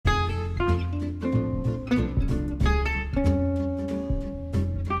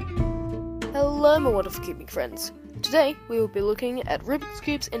Hello my wonderful cubing friends. Today we will be looking at Rubik's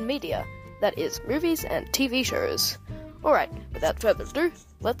Cubes in media, that is, movies and TV shows. Alright, without further ado,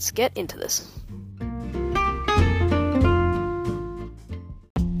 let's get into this.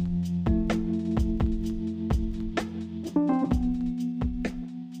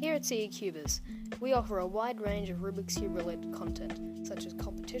 Here at CE Cubers, we offer a wide range of Rubik's Cube related content, such as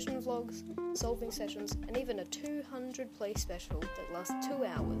competition vlogs, solving sessions, and even a 200 play special that lasts 2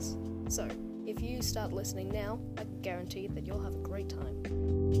 hours. So, if you start listening now, I can guarantee that you'll have a great time.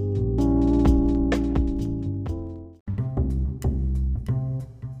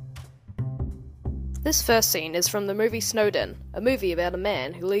 This first scene is from the movie Snowden, a movie about a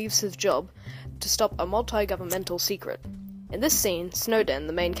man who leaves his job to stop a multi-governmental secret. In this scene, Snowden,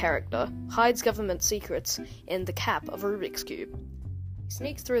 the main character, hides government secrets in the cap of a Rubik's Cube. He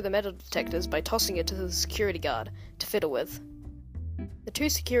sneaks through the metal detectors by tossing it to the security guard to fiddle with. The two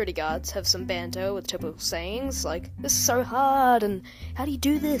security guards have some banter with typical sayings like, "This is so hard," and "How do you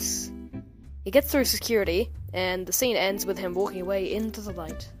do this?" He gets through security, and the scene ends with him walking away into the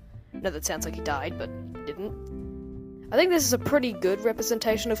light. I know that sounds like he died, but he didn't. I think this is a pretty good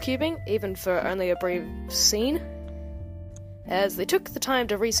representation of cubing, even for only a brief scene, as they took the time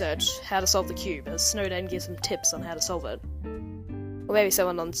to research how to solve the cube, as Snowden gives them tips on how to solve it. Or maybe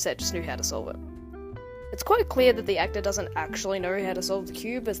someone on set just knew how to solve it. It's quite clear that the actor doesn't actually know how to solve the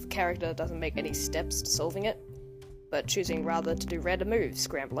cube, as the character doesn't make any steps to solving it, but choosing rather to do random moves,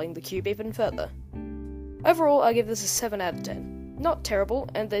 scrambling the cube even further. Overall, I give this a 7 out of 10. Not terrible,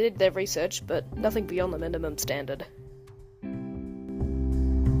 and they did their research, but nothing beyond the minimum standard.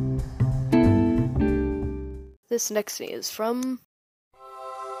 This next scene is from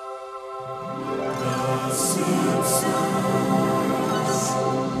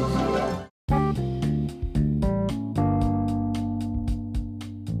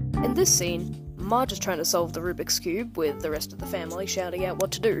In this scene, Marge is trying to solve the Rubik's Cube with the rest of the family shouting out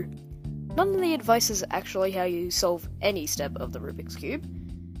what to do. None of the advice is actually how you solve any step of the Rubik's Cube.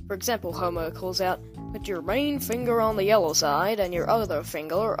 For example, Homer calls out, "Put your main finger on the yellow side and your other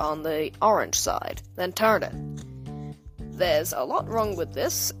finger on the orange side, then turn it." There's a lot wrong with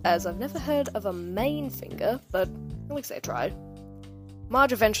this, as I've never heard of a main finger, but at least they tried.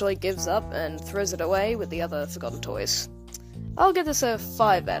 Marge eventually gives up and throws it away with the other forgotten toys. I'll give this a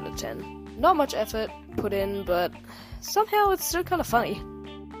 5 out of 10. Not much effort put in, but somehow it's still kind of funny.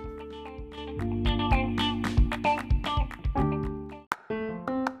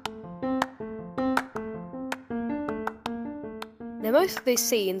 Now, most of these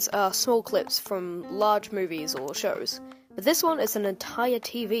scenes are small clips from large movies or shows, but this one is an entire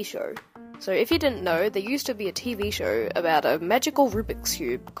TV show. So if you didn't know, there used to be a TV show about a magical Rubik's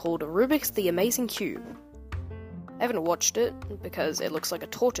Cube called Rubik's the Amazing Cube. I haven't watched it because it looks like a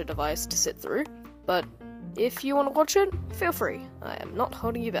torture device to sit through, but if you want to watch it, feel free. I am not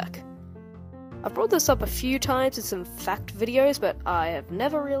holding you back. I've brought this up a few times in some fact videos, but I have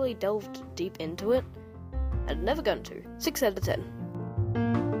never really delved deep into it, and never going to. 6 out of 10.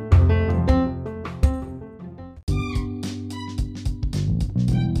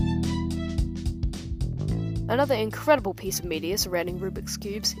 Another incredible piece of media surrounding Rubik's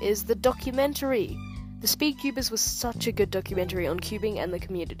Cubes is the documentary. The Speed Cubers was such a good documentary on cubing and the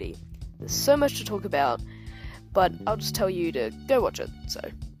community. There's so much to talk about, but I'll just tell you to go watch it, so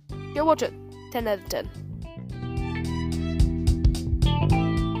go watch it. 10 out of 10.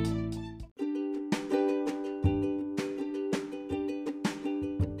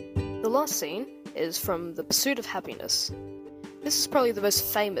 The last scene is from The Pursuit of Happiness. This is probably the most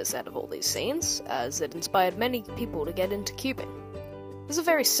famous out of all these scenes, as it inspired many people to get into cubing. It's a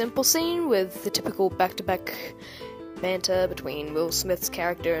very simple scene with the typical back-to-back banter between Will Smith's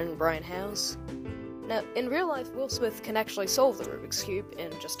character and Brian Howe's. Now, in real life, Will Smith can actually solve the Rubik's Cube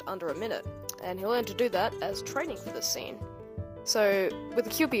in just under a minute, and he learned to do that as training for this scene. So, with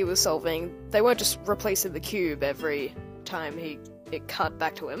the cube he was solving, they weren't just replacing the cube every time it cut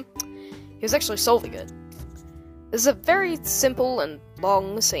back to him. He was actually solving it. This is a very simple and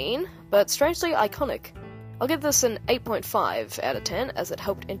long scene, but strangely iconic. I'll give this an 8.5 out of 10, as it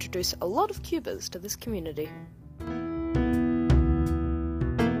helped introduce a lot of cubers to this community.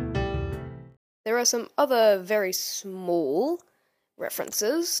 There are some other very small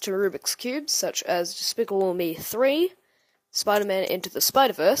references to Rubik's Cubes, such as Despicable Me 3, Spider-Man Into the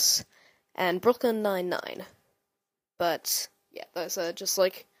Spider-Verse, and Brooklyn Nine-Nine. But, yeah, those are just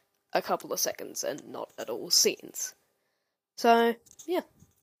like a couple of seconds and not at all scenes. So, yeah.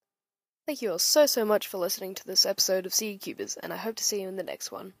 Thank you all so much for listening to this episode of CE Cubers, and I hope to see you in the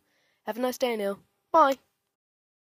next one. Have a nice day now. Bye!